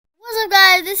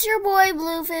this is your boy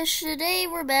Bluefish. Today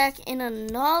we're back in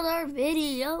another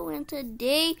video, and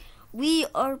today we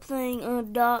are playing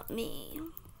Adopt Me.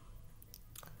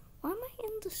 Why am I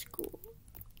in the school?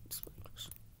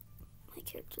 My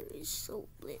character is so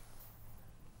lit.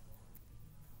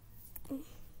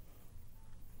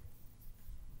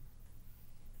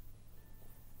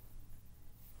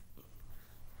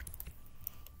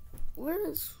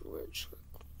 Where is Rich?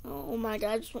 Oh my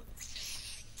god,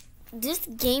 this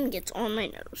game gets on my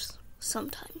nerves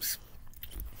sometimes.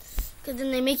 Because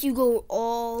then they make you go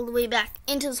all the way back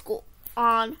into school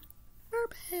on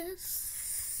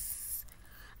purpose.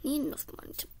 I need enough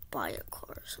money to buy a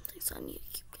car or something, so I need to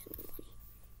keep getting money.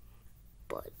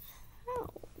 But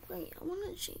how? Wait, I want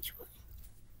to change my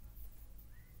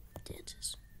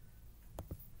dances.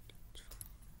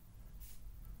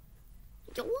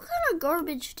 Yo, what kind of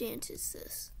garbage dance is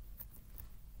this?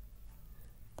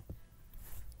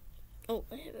 Oh,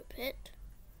 I have a pet.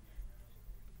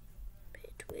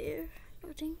 Pet where?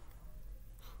 Nothing.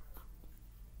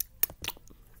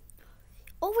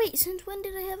 Oh wait, since when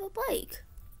did I have a bike?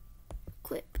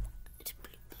 Equip. It's a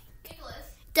blue bike.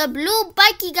 Nicholas. The blue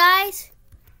bikey, guys.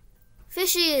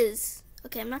 Fishes.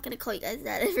 Okay, I'm not gonna call you guys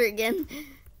that ever again.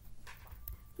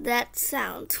 That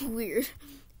sounds weird.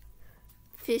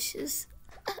 Fishes.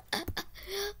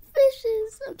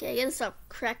 Fishes. Okay, I gotta stop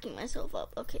cracking myself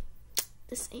up. Okay.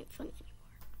 This ain't funny anymore.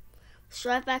 Let's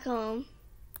drive back home.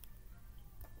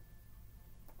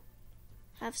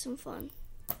 Have some fun.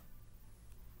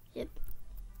 Yep.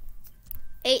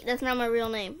 Hey, that's not my real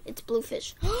name. It's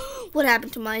Bluefish. What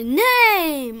happened to my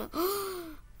name?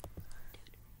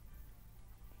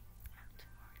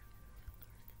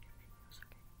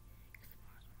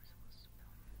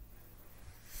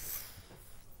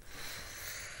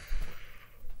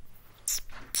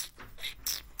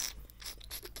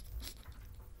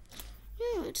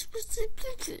 It's supposed to be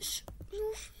Bluefish.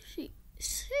 Bluefishy.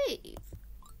 Save.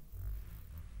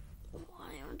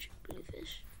 Why aren't you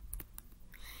Bluefish?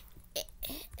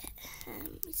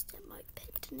 Is that my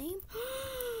pet name?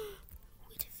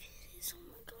 What if it is? Oh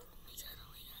my god, oh my god,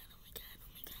 oh my god,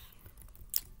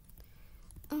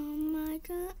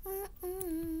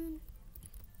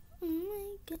 oh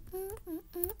my god.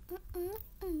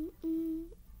 Oh my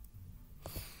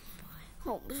god.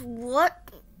 Holmes, what?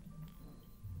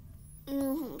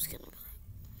 No, Holmes gonna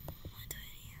buy my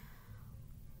tiny.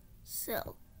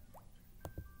 So.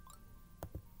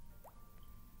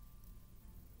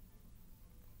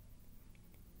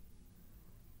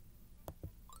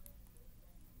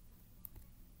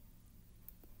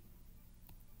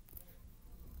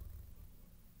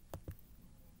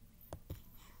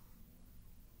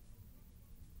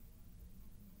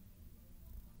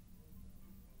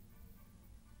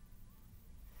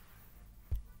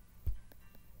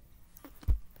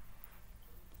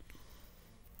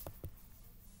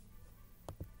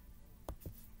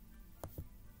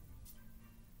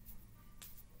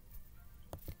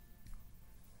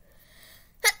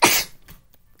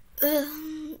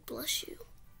 Bless you.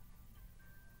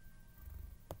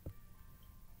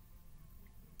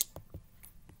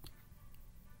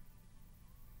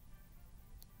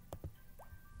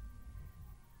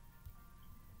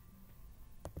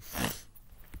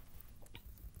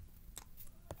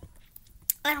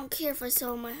 I don't care if I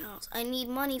sell my house. I need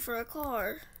money for a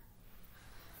car.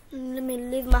 Let me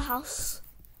leave my house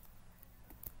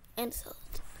and sell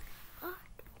it.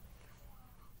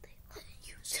 They let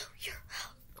you sell your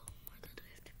house. Oh my god, I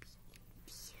have to be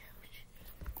huge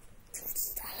to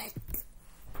sell it.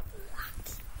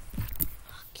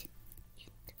 Lock it.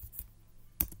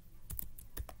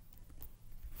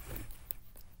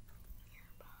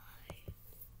 Nearby.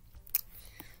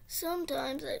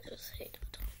 Sometimes I just hate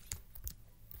it.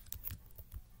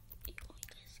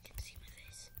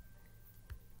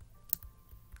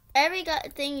 Every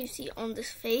thing you see on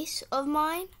this face of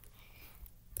mine,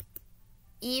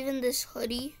 even this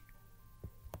hoodie,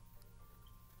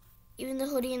 even the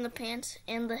hoodie and the pants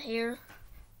and the hair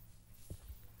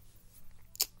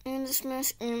and this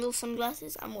mask and those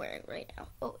sunglasses I'm wearing right now.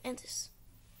 Oh, and this,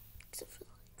 except for the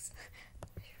legs.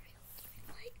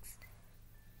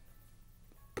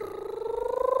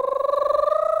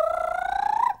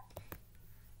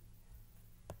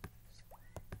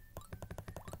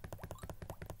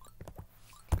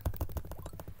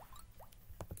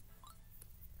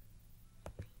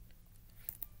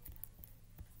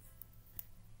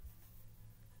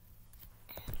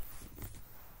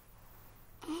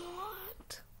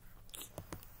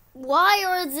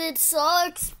 Why is it so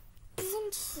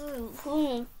expensive?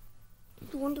 I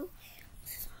wonder.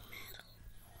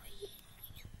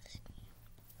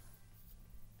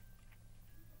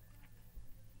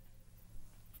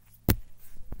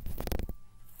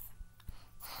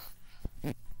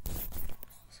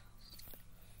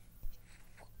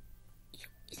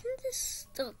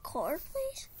 car,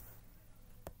 please?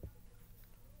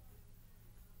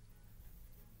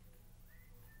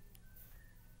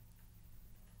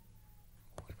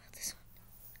 What about this one?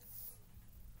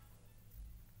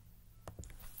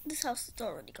 This house is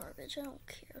already garbage. I don't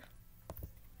care.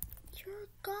 You're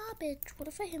garbage. What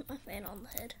if I hit my fan on the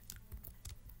head?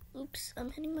 Oops,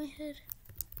 I'm hitting my head.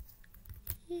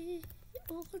 Yeah.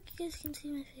 Oh, look, you guys can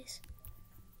see my face.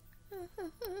 No,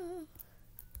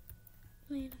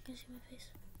 you're not gonna see my face.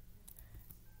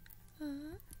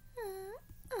 Oh,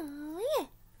 yeah.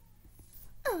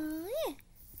 Oh, yeah.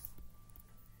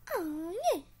 Oh,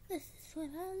 yeah. This is what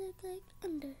I look like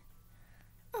under.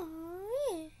 Oh,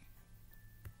 yeah.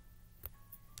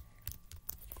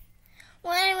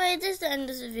 Well, anyway, this is the end of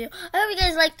this video. I hope you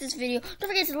guys liked this video. Don't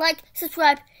forget to like,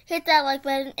 subscribe, hit that like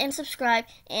button, and subscribe.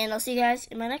 And I'll see you guys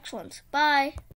in my next ones. Bye.